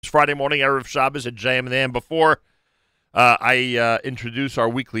Friday morning, Erev Shabbos at JM and the AM. Before I introduce our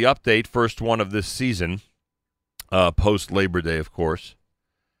weekly update, first one of this season, post Labor Day, of course,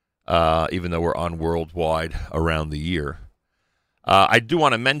 even though we're on worldwide around the year. I do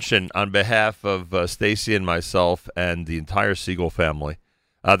want to mention on behalf of Stacy and myself and the entire Siegel family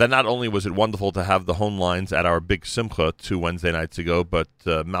that not only was it wonderful to have the home lines at our big Simcha 2 Wednesday nights ago, but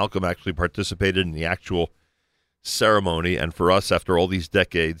Malcolm actually participated in the actual ceremony, and for us, after all these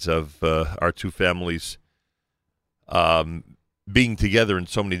decades of our two families being together in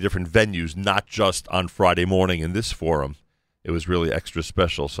so many different venues, not just on Friday morning in this forum, it was really extra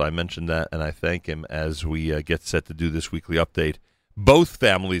special. So I mentioned that, and I thank him as we get set to do this weekly update. Both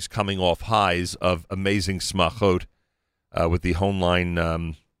families coming off highs of amazing smachot with the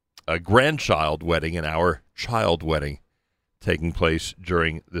Homeline grandchild wedding and our child wedding taking place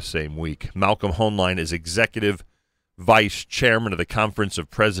during the same week. Malcolm Homeline is executive vice chairman of the Conference of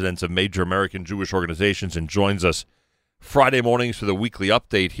Presidents of Major American Jewish Organizations and joins us Friday mornings for the weekly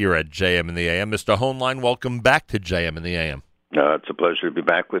update here at JM and the AM. Mr. Homeline, welcome back to JM and the AM. It's a pleasure to be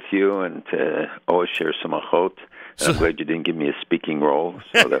back with you and to always share some achot. I'm glad you didn't give me a speaking role,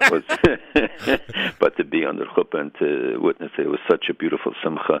 so that was. But to be under chuppah and to witness it was such a beautiful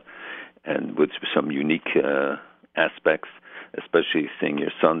simcha, and with some unique aspects, especially seeing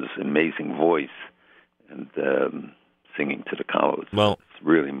your son's amazing voice and singing to the college. Well, it's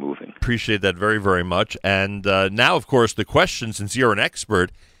really moving. Appreciate that very, very much. And now, of course, the question, since you're an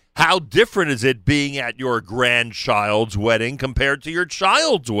expert, how different is it being at your grandchild's wedding compared to your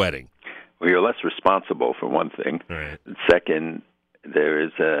child's wedding? Well, you're less responsible, for one thing. Right. Second, there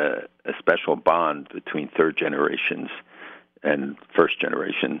is a special bond between third generations and first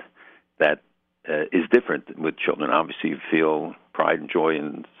generation that is different with children. Obviously, you feel pride and joy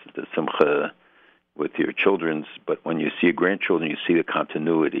in the simcha with your children's, but when you see your grandchildren, you see the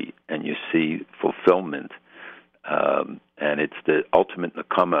continuity and you see fulfillment. And it's the ultimate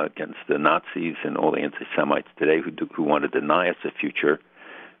nakama against the Nazis and all the anti-Semites today who want to deny us a future.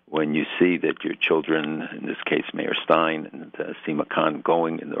 When you see that your children, in this case Mayor Stein and Sima Khan,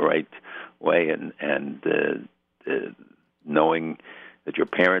 going in the right way, and knowing that your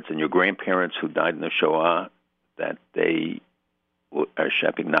parents and your grandparents who died in the Shoah, that they are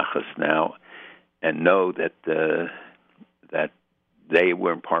sheping nachas now, and know that that they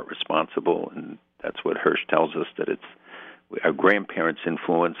were in part responsible, and that's what Hirsch tells us, that it's our grandparents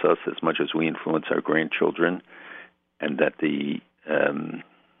influence us as much as we influence our grandchildren, and that the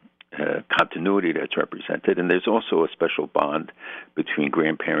continuity that's represented. And there's also a special bond between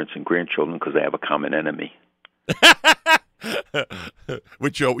grandparents and grandchildren because they have a common enemy.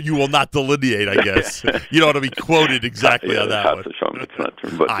 Which you will not delineate, I guess. You don't want to be quoted exactly on that one. It's not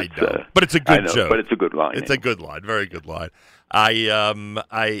true, but I know, but it's a good joke. But it's a good line. It's a good line, very good line. And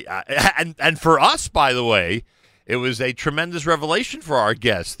for us, by the way, it was a tremendous revelation for our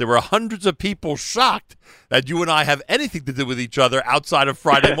guests. There were hundreds of people shocked that you and I have anything to do with each other outside of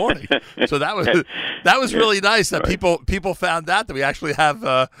Friday morning. So that was really nice that people found out that we actually have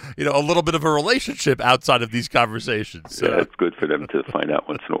a little bit of a relationship outside of these conversations. So. Yeah, it's good for them to find out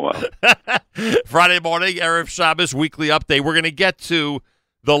once in a while. Friday morning, Erev Shabbos weekly update. We're going to get to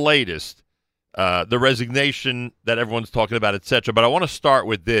the latest, the resignation that everyone's talking about, etc. But I want to start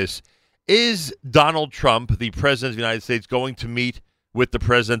with this. Is Donald Trump, the president of the United States, going to meet with the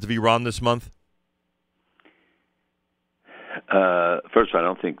president of Iran this month? First, I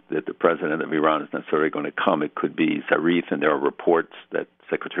don't think that the president of Iran is necessarily going to come. It could be Zarif, and there are reports that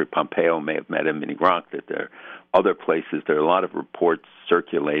Secretary Pompeo may have met him in Iraq, that there are other places. There are a lot of reports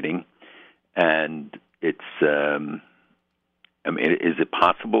circulating, and it's, is it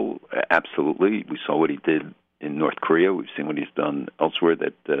possible? Absolutely. We saw what he did in North Korea. We've seen what he's done elsewhere.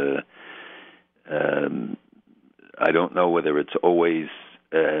 That I don't know whether it's always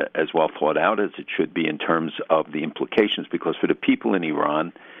as well thought out as it should be in terms of the implications, because for the people in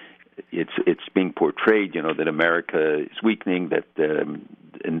Iran, it's being portrayed, that America is weakening, that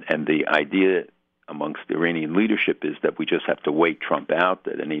and the idea amongst the Iranian leadership is that we just have to wait Trump out,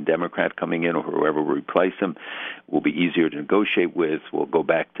 that any Democrat coming in or whoever will replace him will be easier to negotiate with. We'll go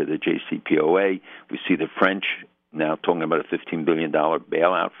back to the JCPOA. We see the French now talking about a $15 billion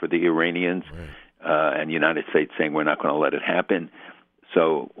bailout for the Iranians, and the United States saying we're not going to let it happen.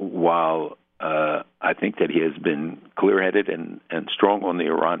 So while I think that he has been clear-headed and strong on the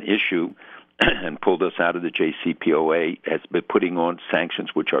Iran issue and pulled us out of the JCPOA, has been putting on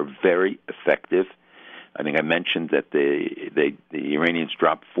sanctions which are very effective. I think I mentioned that the Iranians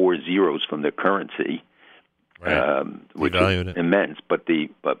dropped 4 zeros from their currency, which is immense. But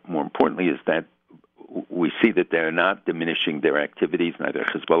more importantly is that we see that they're not diminishing their activities, neither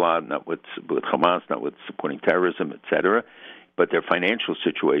Hezbollah, not with Hamas, not with supporting terrorism, etc. But their financial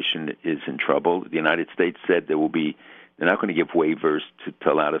situation is in trouble. The United States said they're not going to give waivers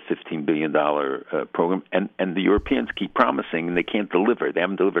to allow a $15 billion program. And the Europeans keep promising, and they can't deliver. They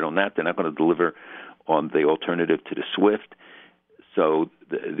haven't delivered on that. They're not going to deliver on the alternative to the SWIFT. So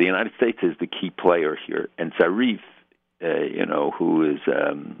the United States is the key player here. And Zarif, who is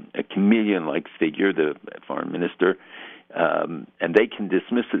a chameleon-like figure, the foreign minister, and they can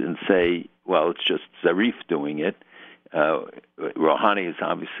dismiss it and say, well, it's just Zarif doing it. Rouhani is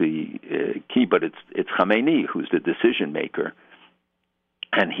obviously key, but it's Khamenei who's the decision maker.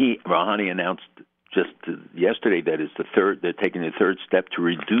 And Rouhani announced just yesterday that they're taking the third step to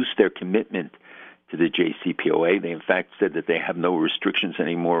reduce their commitment to the JCPOA. They in fact said that they have no restrictions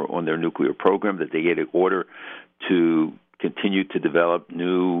anymore on their nuclear program, that they get an order to continue to develop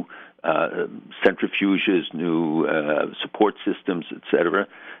new centrifuges, new support systems, etc.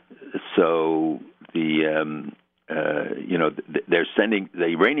 So the Iranians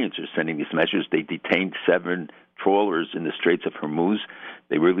are sending these measures. They detained 7 trawlers in the Straits of Hormuz.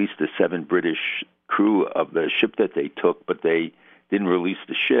 They released the 7 British crew of the ship that they took, but they didn't release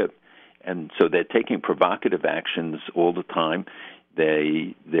the ship. And so they're taking provocative actions all the time.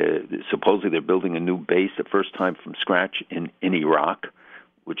 Supposedly they're building a new base, the first time from scratch in Iraq,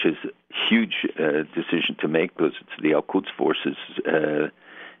 which is a huge decision to make because it's the Al-Quds forces that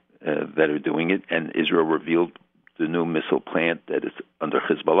are doing it. And Israel revealed the new missile plant that is under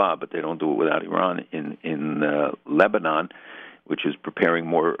Hezbollah, but they don't do it without Iran in Lebanon, which is preparing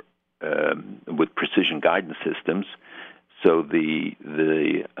more with precision guidance systems. So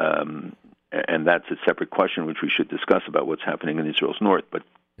and that's a separate question which we should discuss about what's happening in Israel's north. But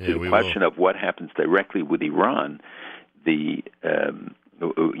the question of what happens directly with Iran, the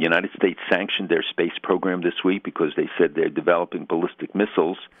United States sanctioned their space program this week because they said they're developing ballistic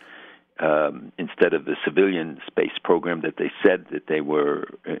missiles instead of the civilian space program that they said that they were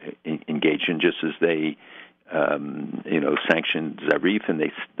engaged in, just as they sanctioned Zarif, and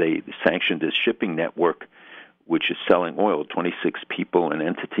they sanctioned this shipping network which is selling oil. 26 people and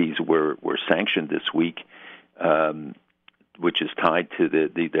entities were sanctioned this week, which is tied to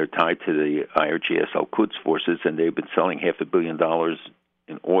they're tied to the IRGS Al-Quds forces, and they've been selling $500 million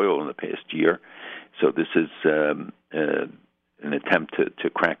in oil in the past year. So this is an attempt to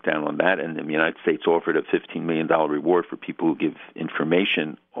crack down on that, and the United States offered a $15 million reward for people who give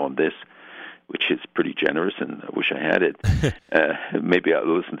information on this, which is pretty generous, and I wish I had it. Maybe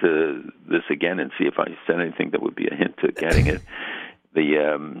I'll listen to this again and see if I said anything that would be a hint to getting it.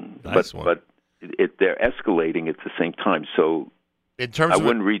 But they're escalating at the same time, so I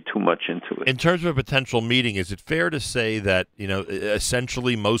wouldn't read too much into it. In terms of a potential meeting, is it fair to say that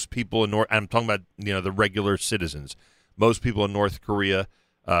essentially most people in I'm talking about the regular citizens, most people in North Korea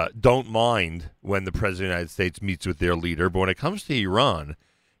don't mind when the President of the United States meets with their leader, but when it comes to Iran,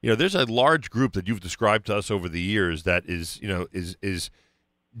 there's a large group that you've described to us over the years that is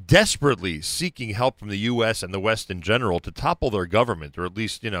desperately seeking help from the U.S. and the West in general to topple their government, or at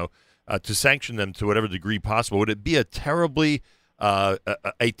least, to sanction them to whatever degree possible. Would it be a terrible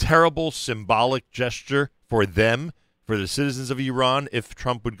symbolic gesture for them, for the citizens of Iran, if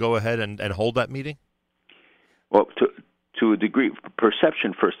Trump would go ahead and hold that meeting? Well, to a degree,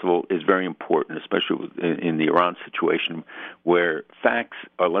 perception, first of all, is very important, especially in the Iran situation, where facts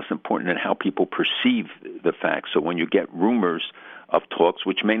are less important than how people perceive the facts. So when you get rumors of talks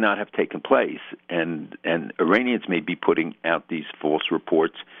which may not have taken place, and Iranians may be putting out these false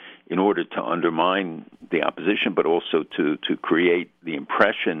reports in order to undermine the opposition, but also to create the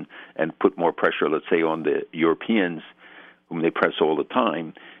impression and put more pressure, let's say, on the Europeans, whom they press all the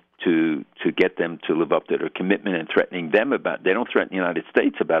time, to get them to live up to their commitment, and threatening them they don't threaten the United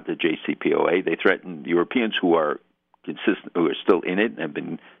States about the JCPOA. They threaten the Europeans who are still in it and have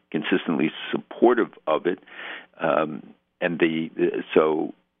been consistently supportive of it.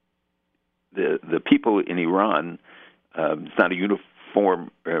 So the people in Iran, it's not a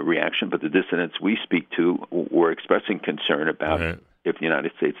uniform reaction, but the dissidents we speak to were expressing concern about if the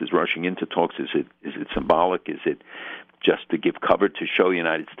United States is rushing into talks. Is it symbolic? Is it just to give cover, to show the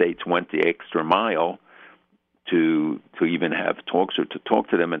United States went the extra mile to even have talks, or to talk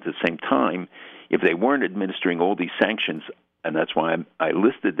to them at the same time? If they weren't administering all these sanctions, and that's why I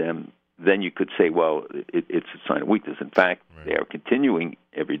listed them, then you could say, well, it's a sign of weakness. In fact, they are continuing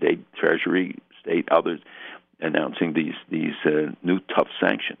every day, Treasury, State, others, announcing these new tough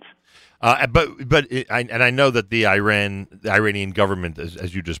sanctions. I know that the Iranian government,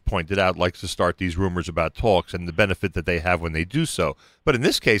 as you just pointed out, likes to start these rumors about talks and the benefit that they have when they do so. But in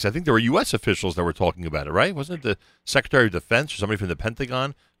this case, I think there were U.S. officials that were talking about it, right? Wasn't it the Secretary of Defense or somebody from the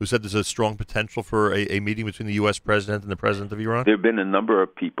Pentagon who said there's a strong potential for a meeting between the U.S. president and the president of Iran? There have been a number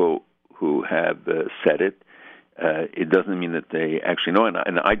of people who have said it. It doesn't mean that they actually know,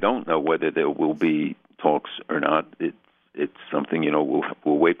 and I don't know whether there will be talks or not. It's something,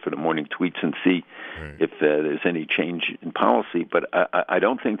 we'll wait for the morning tweets and see if there's any change in policy. But I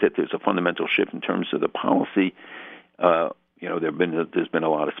don't think that there's a fundamental shift in terms of the policy. There's been a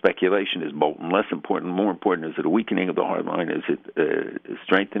lot of speculation. Is Bolton less important? More important, is it a weakening of the hard line? Is it a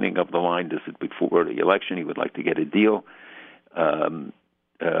strengthening of the line? Is it before the election he would like to get a deal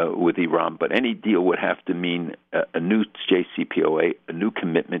with Iran? But any deal would have to mean a new JCPOA, a new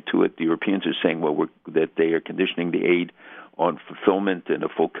commitment to it. The Europeans are saying, that they are conditioning the aid on fulfillment and a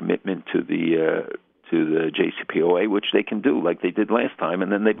full commitment to the JCPOA, which they can do like they did last time,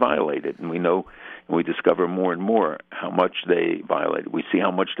 and then they violate it. And we know, and we discover more and more how much they violate it. We see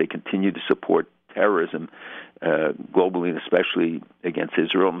how much they continue to support terrorism globally, and especially against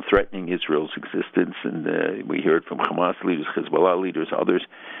Israel, and threatening Israel's existence. And we hear it from Hamas leaders, Hezbollah leaders, others,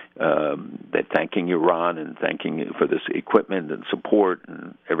 that thanking Iran and thanking for this equipment and support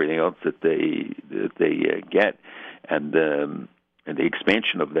and everything else that they get, and the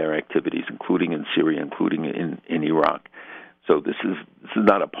expansion of their activities, including in Syria, including in Iraq. So this is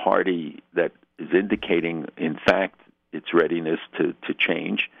not a party that is indicating, in fact, its readiness to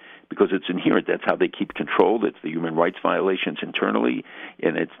change, because it's inherent. That's how they keep control. It's the human rights violations internally,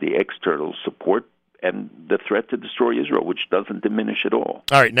 and it's the external support and the threat to destroy Israel, which doesn't diminish at all.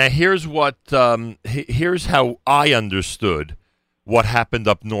 All right, now here's how I understood what happened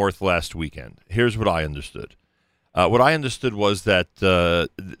up north last weekend. Here's what I understood. What I understood was that the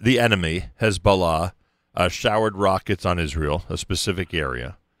enemy, Hezbollah, showered rockets on Israel, a specific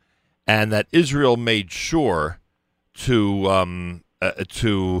area, and that Israel made sure to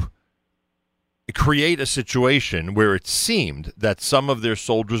create a situation where it seemed that some of their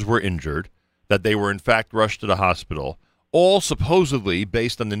soldiers were injured, that they were in fact rushed to the hospital, all supposedly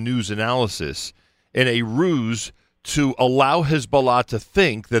based on the news analysis, in a ruse to allow Hezbollah to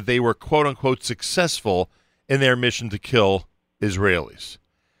think that they were quote-unquote successful in their mission to kill Israelis.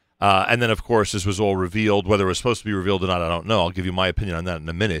 And then, of course, this was all revealed. Whether it was supposed to be revealed or not, I don't know. I'll give you my opinion on that in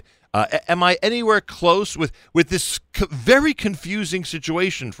a minute. Am I anywhere close with this very confusing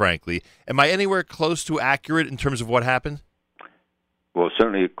situation, frankly? Am I anywhere close to accurate in terms of what happened? Well,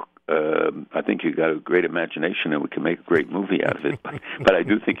 certainly, I think you've got a great imagination, and we can make a great movie out of it. But I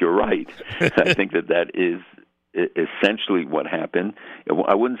do think you're right. I think that is essentially what happened.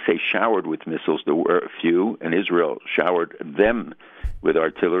 I wouldn't say showered with missiles. There were a few, and Israel showered them with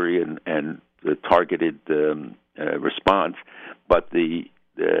artillery and the targeted response. But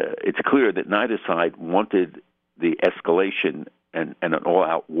it's clear that neither side wanted the escalation and an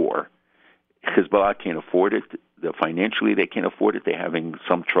all-out war. Hezbollah can't afford it. Financially, they can't afford it. They're having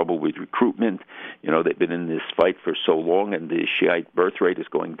some trouble with recruitment. They've been in this fight for so long, and the Shiite birth rate is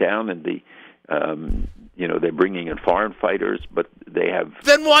going down, and they're bringing in foreign fighters, but they have...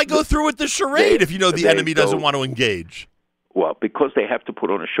 Then why go through with the charade if you know the enemy doesn't want to engage? Well, because they have to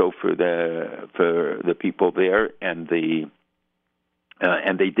put on a show for the people there, and they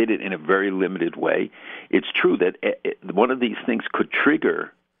did it in a very limited way. It's true that one of these things could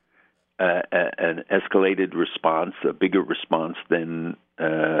trigger an escalated response, a bigger response than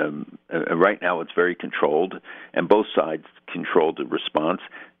right now. It's very controlled, and both sides controlled the response.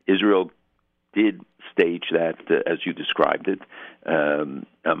 Israel did stage that, as you described it,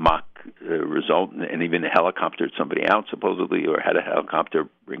 a mock result, and even a helicoptered somebody out, supposedly, or had a helicopter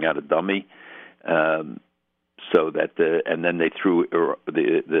bring out a dummy, so that and then they threw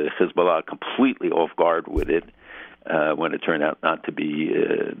the Hezbollah completely off guard with it when it turned out not to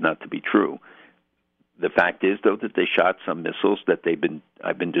be true. The fact is, though, that they shot some missiles that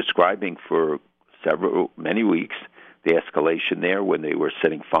I've been describing for many weeks. The escalation there when they were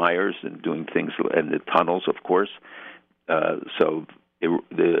setting fires and doing things, and the tunnels, of course. So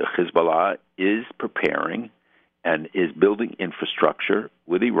the Hezbollah is preparing and is building infrastructure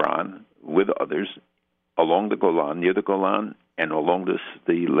with Iran, with others, along the Golan, near the Golan, and along the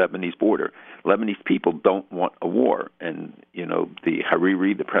Lebanese border. Lebanese people don't want a war. And, the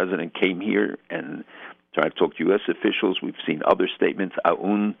Hariri, the president, came here and tried to talk to U.S. officials. We've seen other statements.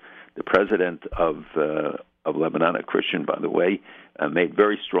 Aoun, the president of Lebanon, a Christian, by the way, made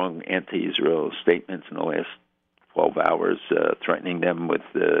very strong anti-Israel statements in the last 12 hours, threatening them with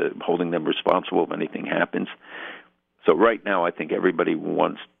holding them responsible if anything happens. So right now, I think everybody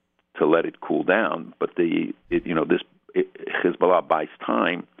wants to let it cool down. But Hezbollah buys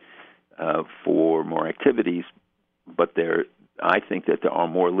time for more activities, but I think that there are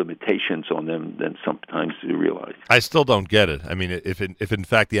more limitations on them than sometimes you realize. I still don't get it. I mean, if in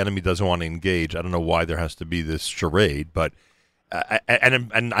fact the enemy doesn't want to engage, I don't know why there has to be this charade. But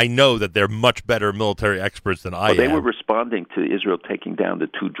and I know that they're much better military experts than I am. They were responding to Israel taking down the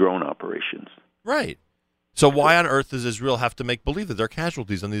 2 drone operations. Right. So why on earth does Israel have to make believe that there are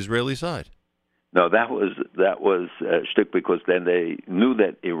casualties on the Israeli side? No, that was shtick, because then they knew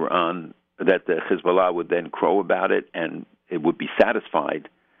that that the Hezbollah would then crow about it, and it would be satisfied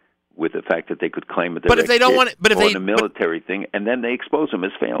with the fact that they could claim it. But if they don't want it, a military thing, and then they expose them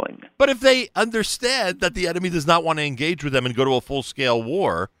as failing. But if they understand that the enemy does not want to engage with them and go to a full-scale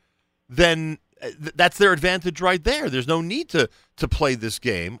war, then that's their advantage right there. There's no need to play this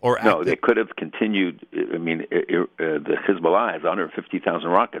game they could have continued. I mean, the Hezbollah has 150,000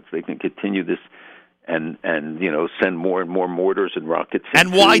 rockets. They can continue this and send more and more mortars and rockets.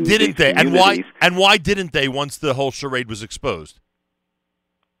 And why didn't they? And why didn't they once the whole charade was exposed?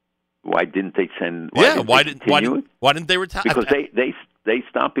 Why didn't they send? Why didn't they retaliate? Because they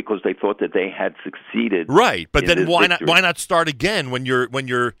stopped because they thought that they had succeeded. Right, but then why not start again when you're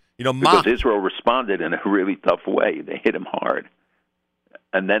because Israel responded in a really tough way. They hit him hard,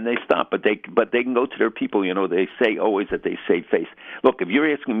 and then they stopped. But they can go to their people. They say always that they save face. Look, if you're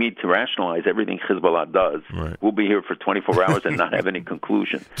asking me to rationalize everything Hezbollah does, right, we'll be here for 24 hours and not have any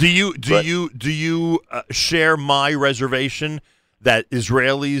conclusion. Do you share my reservation that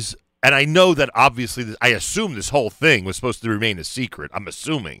Israelis? And I know that obviously, I assume this whole thing was supposed to remain a secret. I'm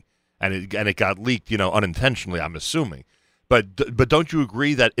assuming, and it got leaked, unintentionally. I'm assuming. But don't you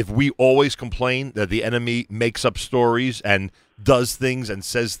agree that if we always complain that the enemy makes up stories and does things and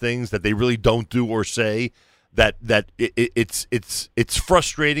says things that they really don't do or say, that it's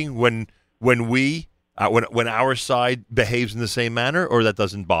frustrating when our side behaves in the same manner, or that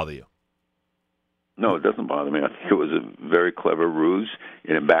doesn't bother you? No, it doesn't bother me. I think it was a very clever ruse.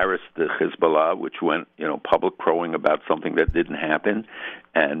 It embarrassed the Hezbollah, which went, public crowing about something that didn't happen.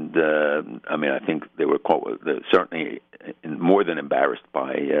 And I think they were certainly more than embarrassed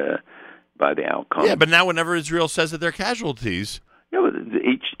by the outcome. Yeah, but now whenever Israel says that they're casualties,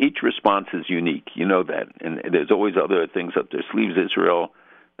 each response is unique. You know that, and there's always other things up their sleeves. Israel,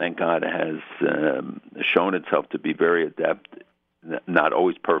 thank God, has shown itself to be very adept. Not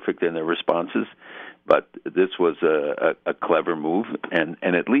always perfect in their responses, but this was a clever move, and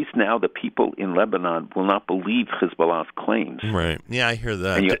at least now the people in Lebanon will not believe Hezbollah's claims. Right. Yeah, I hear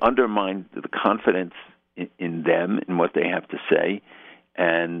that. And you undermine the confidence in them, in what they have to say,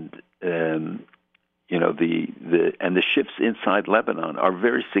 and the shifts inside Lebanon are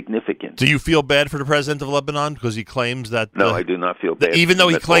very significant. Do you feel bad for the president of Lebanon because he claims that? No, I do not feel bad. Even though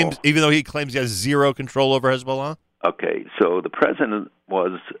he claims he has zero control over Hezbollah. Okay, so the president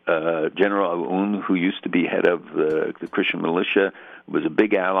was General Aoun, who used to be head of the Christian militia, was a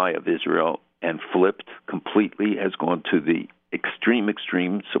big ally of Israel, and flipped completely, has gone to the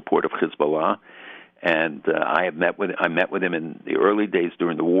extreme support of Hezbollah. And I met with him in the early days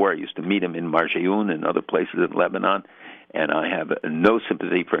during the war. I used to meet him in Marjayoun and other places in Lebanon, and I have no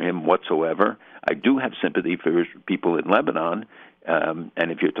sympathy for him whatsoever. I do have sympathy for people in Lebanon, and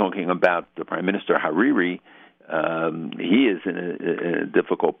if you're talking about the Prime Minister Hariri, he is in a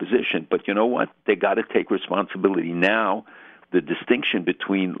difficult position. But you know what? They got to take responsibility now. The distinction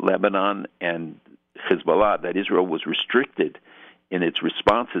between Lebanon and Hezbollah, that Israel was restricted in its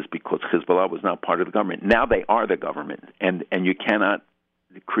responses because Hezbollah was not part of the government. Now they are the government, and you cannot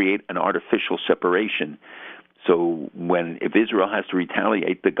create an artificial separation. So if Israel has to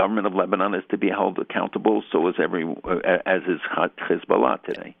retaliate, the government of Lebanon is to be held accountable. So is Hezbollah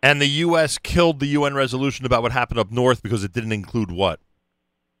today. And the U.S. killed the UN resolution about what happened up north because it didn't include what?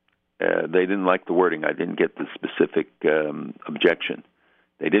 They didn't like the wording. I didn't get the specific objection.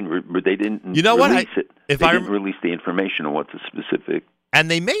 They didn't. You know what? Release it. They didn't release the information on what the specific.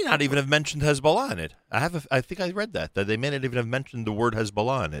 And they may not even have mentioned Hezbollah in it. I think I read that they may not even have mentioned the word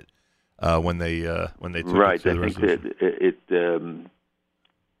Hezbollah in it. When they took right, it to the I think resolution. it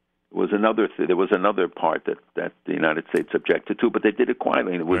was another. There was another part that the United States objected to, but they did it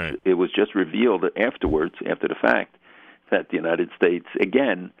quietly. And it was just revealed afterwards, after the fact, that the United States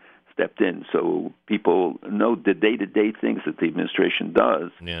again stepped in. So people know the day-to-day things that the administration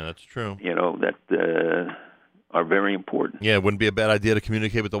does. Yeah, that's true. That are very important. Yeah, it wouldn't be a bad idea to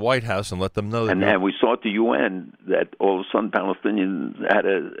communicate with the White House and let them know that. And we saw at the UN that all of a sudden Palestinians had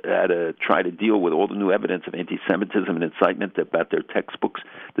to try to deal with all the new evidence of anti-Semitism and incitement about their textbooks.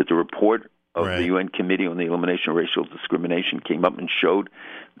 That the report of the UN Committee on the Elimination of Racial Discrimination came up and showed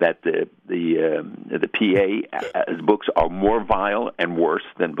that the PA books are more vile and worse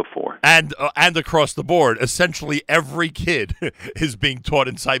than before. And across the board, essentially every kid is being taught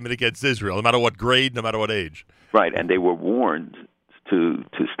incitement against Israel, no matter what grade, no matter what age. Right, and they were warned to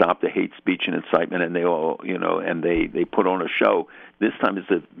stop the hate speech and incitement, and they all, and they put on a show. This time it's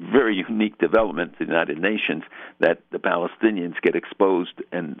a very unique development to the United Nations that the Palestinians get exposed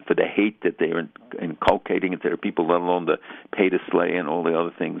and for the hate that they are inculcating into their people, let alone the pay to slay and all the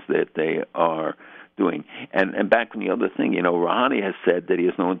other things that they are doing. And back on the other thing, Rouhani has said that he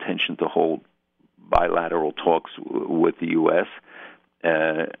has no intention to hold bilateral talks with the U.S.,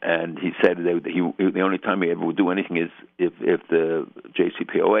 and he said that the only time he ever would do anything is if the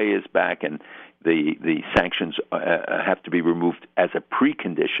JCPOA is back and the sanctions have to be removed as a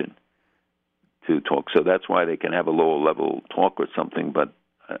precondition to talk. So that's why they can have a lower level talk or something, but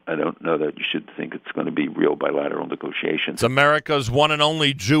I don't know that you should think it's going to be real bilateral negotiations. It's America's one and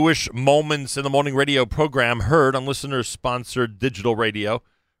only Jewish Moments in the Morning radio program, heard on listeners-sponsored digital radio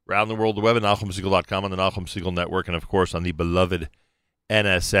around the world, the web at NachumSegal.com, on the Nachum Segal Network, and, of course, on the beloved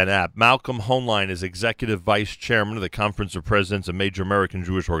NSN app. Malcolm Hoenlein is Executive Vice Chairman of the Conference of Presidents of Major American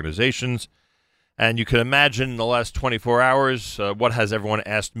Jewish Organizations. And you can imagine in the last 24 hours, what has everyone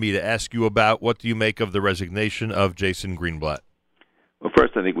asked me to ask you about? What do you make of the resignation of Jason Greenblatt? Well,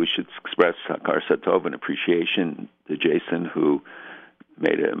 first, I think we should express Hakar Satov and appreciation to Jason, who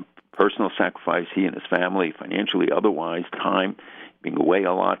made a personal sacrifice, he and his family, financially, otherwise, time, being away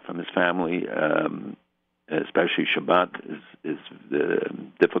a lot from his family, especially Shabbat is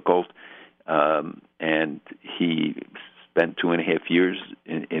difficult, and he spent 2.5 years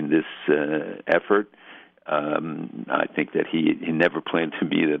in this effort. I think that he never planned to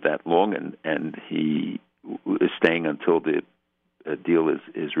be there that long, and he is staying until the deal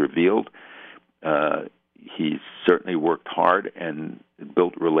is revealed. He's certainly worked hard and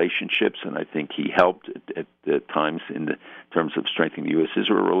built relationships, and I think he helped at the times in terms of strengthening the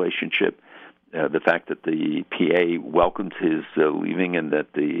U.S.-Israel relationship. The fact that the PA welcomed his leaving and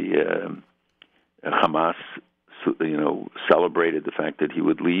that the Hamas, celebrated the fact that he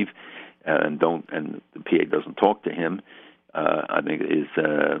would leave and the PA doesn't talk to him, I think is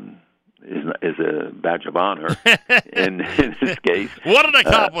a badge of honor in this case. What an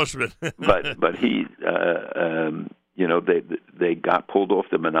accomplishment! but he, they got pulled off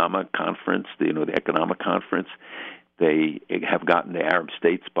the Manama conference, the economic conference. They have gotten the Arab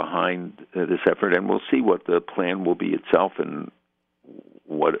states behind this effort, and we'll see what the plan will be itself. And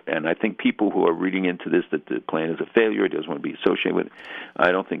I think people who are reading into this that the plan is a failure, it doesn't want to be associated with it,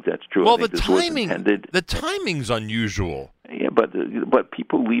 I don't think that's true. Well, I think the timing's unusual. Yeah, but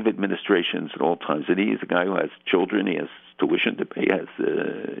people leave administrations at all times. And he is a guy who has children, he has tuition to pay, has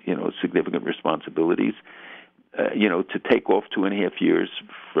significant responsibilities. To take off 2.5 years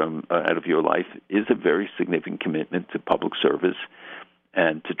from out of your life is a very significant commitment to public service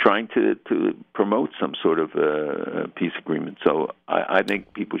and to trying to promote some sort of peace agreement. So I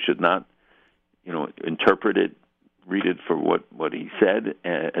think people should not, interpret it, read it for what he said,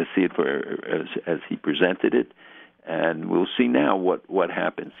 see it as he presented it, and we'll see now what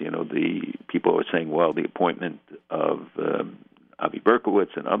happens. The people are saying, well, the appointment of Avi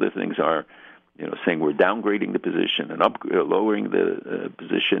Berkowitz and other things are, saying we're downgrading the position and lowering the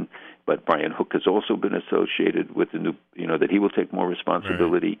position. But Brian Hook has also been associated with the new, that he will take more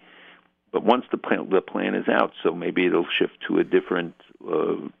responsibility. Right. But once the plan is out, so maybe it'll shift to a different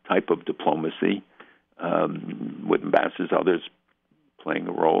type of diplomacy with ambassadors, others playing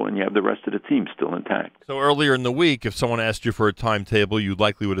a role, and you have the rest of the team still intact. So earlier in the week, if someone asked you for a timetable, you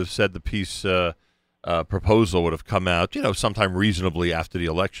likely would have said the peace proposal would have come out, sometime reasonably after the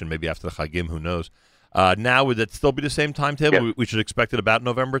election, maybe after the Chagim, who knows. Now, would that still be the same timetable? Yeah. We should expect it about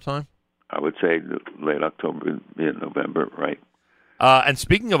November time? I would say late October, mid-November, right. And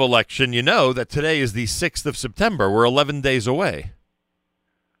speaking of election, you know that today is the 6th of September. We're 11 days away.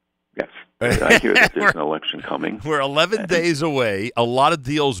 Yes. I hear that there's an election coming. We're 11 days away, a lot of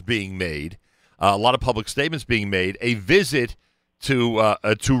deals being made, a lot of public statements being made, a visit to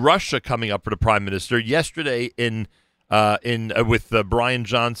Russia coming up for the Prime Minister. Yesterday with Brian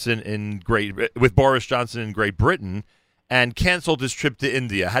Johnson with Boris Johnson in Great Britain, and canceled his trip to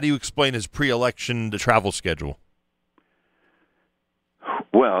India. How do you explain his pre-election travel schedule?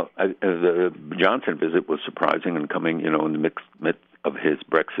 Well, the Johnson visit was surprising and coming, in the midst of his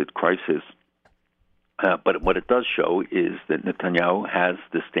Brexit crisis. But what it does show is that Netanyahu has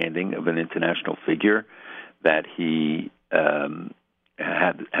the standing of an international figure, that he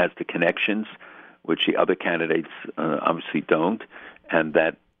has the connections, which the other candidates obviously don't, and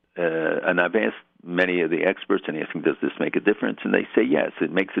that and I've asked many of the experts and asking, does this make a difference? And they say yes,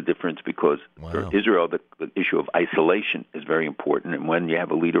 it makes a difference because for Israel, the issue of isolation is very important. And when you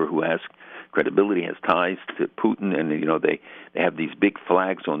have a leader who has credibility, has ties to Putin, and they have these big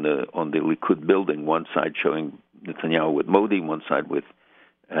flags on the Likud building, one side showing Netanyahu with Modi, one side with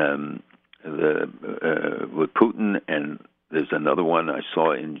Putin, and there's another one I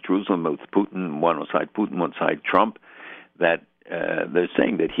saw in Jerusalem with Putin, one side Putin, one side Trump, that they're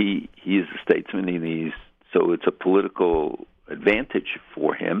saying that he is a statesman, so it's a political advantage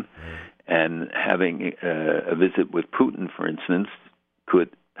for him, and having a visit with Putin, for instance, could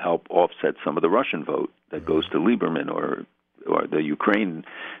help offset some of the Russian vote that goes to Lieberman or the Ukraine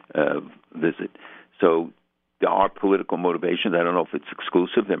visit. So there are political motivations. I don't know if it's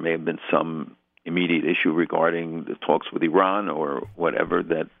exclusive. There may have been some immediate issue regarding the talks with Iran or whatever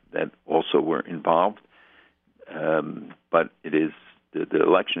that also were involved. But it is the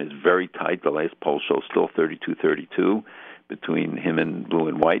election is very tight. The last poll shows still 32-32 between him and Blue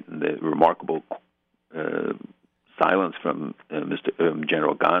and White, and the remarkable silence from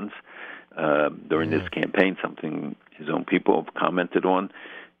General Gantz during this campaign, something his own people have commented on.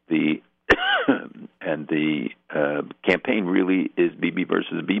 And the campaign really is Bibi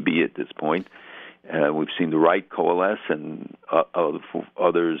versus Bibi at this point. We've seen the right coalesce and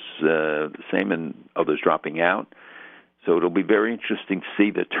others the same, and others dropping out. So it'll be very interesting to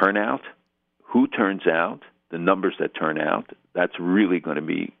see the turnout, who turns out, the numbers that turn out. That's really going to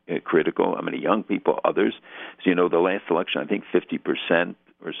be critical. How many young people, others. So, the last election, I think 50%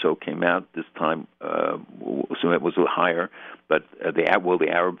 or so came out. This time, so it was a little higher. But will the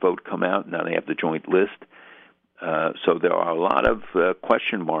Arab vote come out? Now they have the joint list. So there are a lot of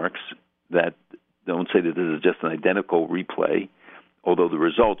question marks that don't say that this is just an identical replay, although the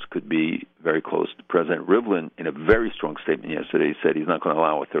results could be very close. President Rivlin, in a very strong statement yesterday, said he's not going to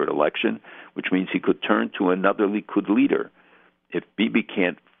allow a third election, which means he could turn to another Likud leader. If Bibi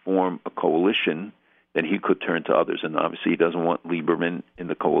can't form a coalition, then he could turn to others. And obviously he doesn't want Lieberman in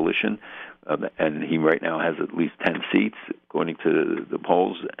the coalition, and he right now has at least 10 seats, according to the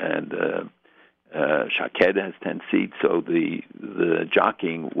polls, and Shaked has 10 seats, so the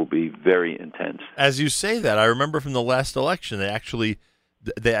jockeying will be very intense. As you say that, I remember from the last election,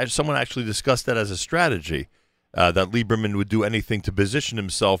 someone actually discussed that as a strategy, that Lieberman would do anything to position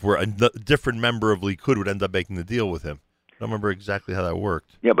himself where a different member of Likud would end up making the deal with him. I don't remember exactly how that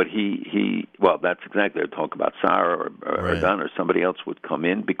worked. Yeah, but well, that's exactly, they're talking about Sarah or Don or somebody else would come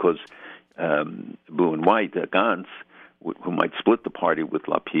in because Blue and White, Gantz, who might split the party with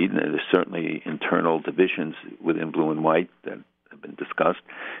Lapid, and there's certainly internal divisions within Blue and White that have been discussed.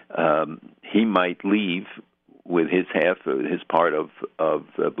 He might leave with his part of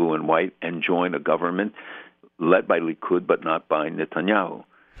Blue and White, and join a government led by Likud, but not by Netanyahu.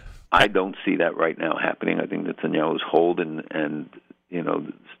 I don't see that right now happening. I think Netanyahu's hold and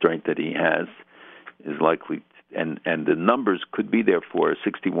the strength that he has is likely, and the numbers could be there for a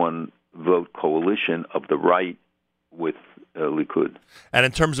 61 vote coalition of the right with Likud. And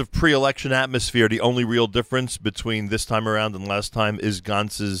in terms of pre-election atmosphere, the only real difference between this time around and last time is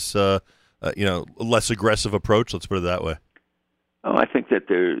Gantz's less aggressive approach. Let's put it that way. Oh, I think that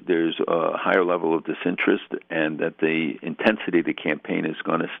there's a higher level of disinterest, and that the intensity of the campaign is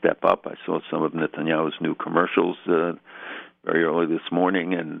going to step up. I saw some of Netanyahu's new commercials very early this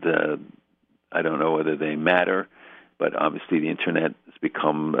morning, and I don't know whether they matter, but obviously the internet has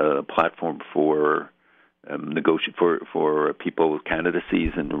become a platform for negotiate for people with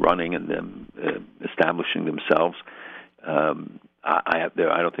candidacies and running and them establishing themselves. I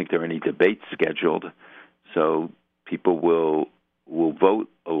don't think there are any debates scheduled, so people will vote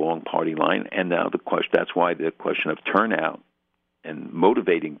along party line. And now that's why the question of turnout and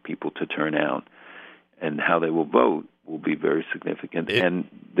motivating people to turn out and how they will vote will be very significant. And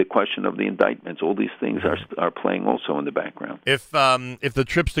the question of the indictments, all these things are playing also in the background. If the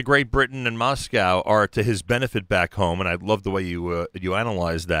trips to Great Britain and Moscow are to his benefit back home, and I love the way you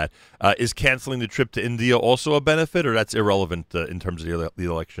analyze that, is canceling the trip to India also a benefit, or that's irrelevant in terms of the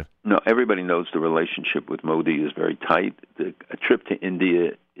election? No, everybody knows the relationship with Modi is very tight. A trip to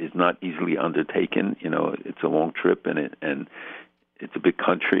India is not easily undertaken. It's a long trip, and it's a big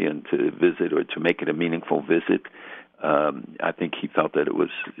country, and to visit or to make it a meaningful visit, I think he felt that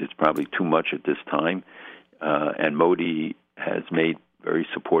it's probably too much at this time, and Modi has made very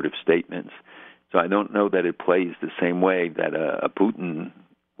supportive statements. So I don't know that it plays the same way that a Putin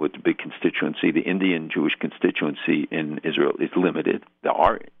with the big constituency, the Indian Jewish constituency in Israel, is limited. There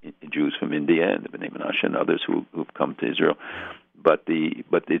are Jews from India and the Bnei Menashe and others who've come to Israel, but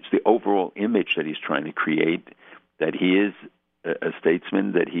it's the overall image that he's trying to create, that he is a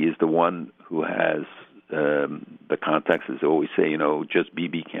statesman, that he is the one who has the contacts, as they always say, just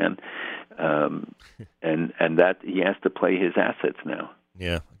Bibi can, and that he has to play his assets now.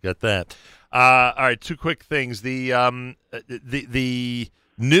 Yeah, got that. All right, two quick things. The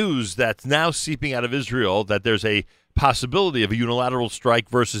news that's now seeping out of Israel that there's a possibility of a unilateral strike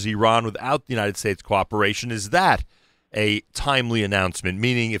versus Iran without the United States cooperation, is that a timely announcement?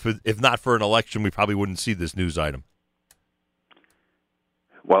 Meaning, if not for an election, we probably wouldn't see this news item.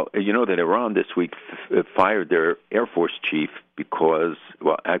 Well, you know that Iran this week fired their Air Force chief because,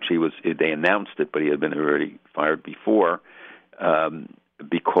 well, actually they announced it, but he had been already fired before,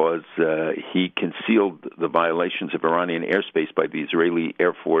 because he concealed the violations of Iranian airspace by the Israeli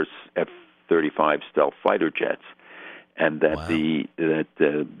Air Force F-35 stealth fighter jets, and that Wow.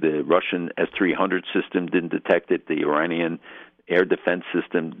 the Russian S-300 system didn't detect it, the Iranian air defense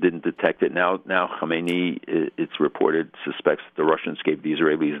system didn't detect it. Now Khamenei, it's reported, suspects that the Russians gave the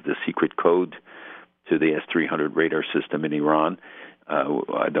Israelis the secret code to the S-300 radar system in Iran.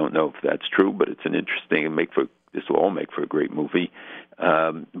 I don't know if that's true, but it's an interesting, this will all make for a great movie.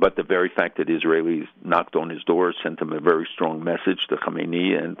 But the very fact that Israelis knocked on his door sent him a very strong message to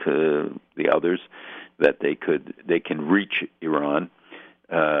Khamenei and to the others that they can reach Iran.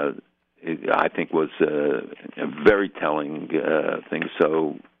 I think was a very telling thing.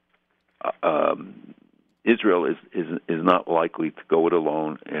 So Israel is not likely to go it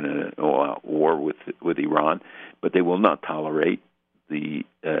alone in an all-out war with Iran, but they will not tolerate the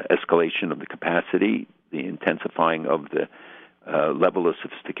escalation of the capacity, the intensifying of the level of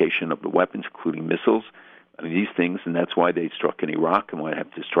sophistication of the weapons, including missiles. I mean, these things, and that's why they struck in Iraq and why they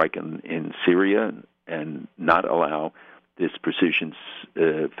have to strike in Syria and not allow this precision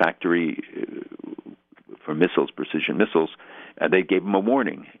factory for missiles, precision missiles. They gave them a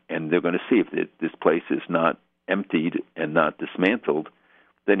warning, and they're going to see if this place is not emptied and not dismantled,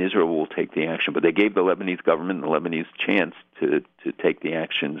 then Israel will take the action. But they gave the Lebanese government and the Lebanese chance to take the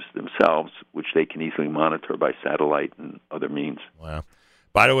actions themselves, which they can easily monitor by satellite and other means. Wow.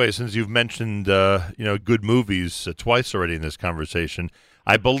 By the way, since you've mentioned good movies twice already in this conversation,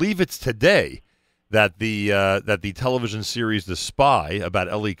 I believe it's today that the television series The Spy about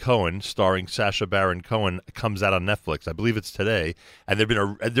Eli Cohen, starring Sacha Baron Cohen, comes out on Netflix. I believe it's today, and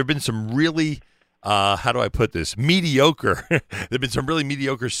there've been some really how do I put this, mediocre. There've been some really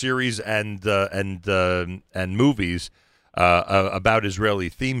mediocre series and movies about Israeli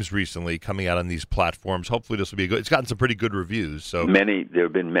themes recently coming out on these platforms. Hopefully, this will be good. It's gotten some pretty good reviews. So there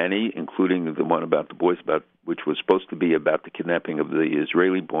have been many, including the one about the boys, which was supposed to be about the kidnapping of the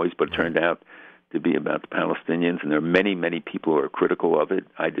Israeli boys, but it turned out to be about the Palestinians, and there are many, many people who are critical of it.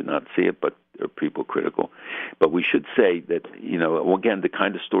 I did not see it, but there are people critical. But we should say that, again, the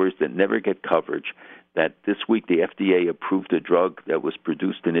kind of stories that never get coverage, that this week the FDA approved a drug that was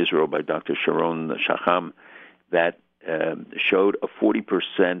produced in Israel by Dr. Sharon Shaham that showed a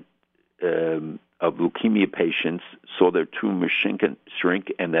 40% of leukemia patients saw their tumors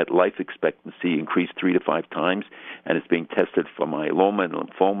shrink, and that life expectancy increased 3 to 5 times, and it's being tested for myeloma and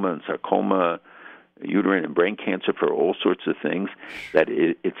lymphoma and sarcoma, uterine and brain cancer, for all sorts of things, that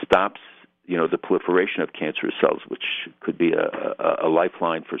it stops the proliferation of cancerous cells, which could be a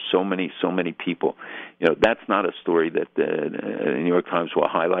lifeline for so many people. That's not a story that the New York Times will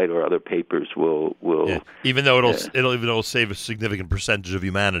highlight or other papers will. Yeah. Even though it'll save a significant percentage of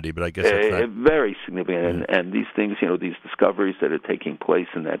humanity, but I guess that's not very significant. And these things, these discoveries that are taking place,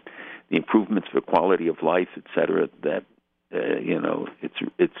 and that the improvements for quality of life, et cetera, that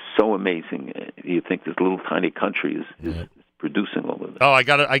it's so amazing. You think this little tiny country is producing all of it. Oh, I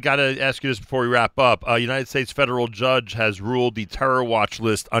gotta ask you this before we wrap up. A United States federal judge has ruled the terror watch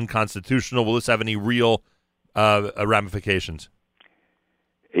list unconstitutional. Will this have any real ramifications?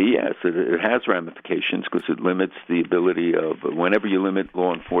 Yes, it has ramifications because it limits the ability of, whenever you limit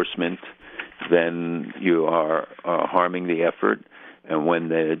law enforcement, then you are harming the effort. And when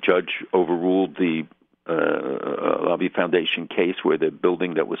the judge overruled the Lobby Foundation case, where the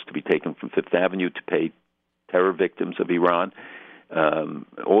building that was to be taken from Fifth Avenue to pay terror victims of Iran,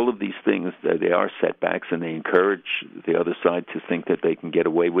 all of these things, they are setbacks, and they encourage the other side to think that they can get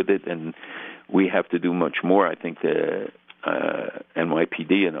away with it, and we have to do much more. I think the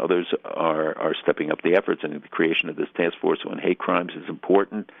NYPD and others are stepping up the efforts, and the creation of this task force on hate crimes is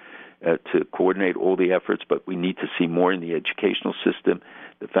important to coordinate all the efforts, but we need to see more in the educational system.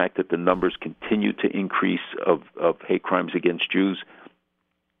 The fact that the numbers continue to increase of hate crimes against Jews,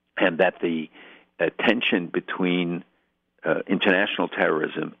 and that the tension between international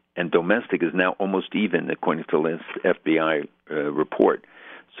terrorism and domestic is now almost even, according to the last FBI report.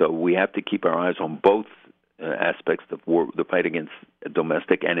 So we have to keep our eyes on both aspects of war, the fight against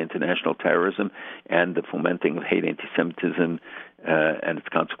domestic and international terrorism, and the fomenting of hate, anti-Semitism, and its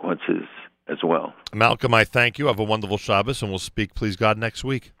consequences as well. Malcolm, I thank you. Have a wonderful Shabbos, and we'll speak, please God, next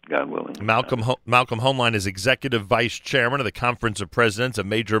week. God willing. Malcolm Hoenlein is Executive Vice Chairman of the Conference of Presidents of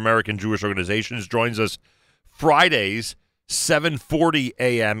Major American Jewish Organizations. Joins us Fridays, 7:40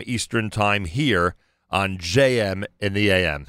 a.m. Eastern Time here on JM in the AM.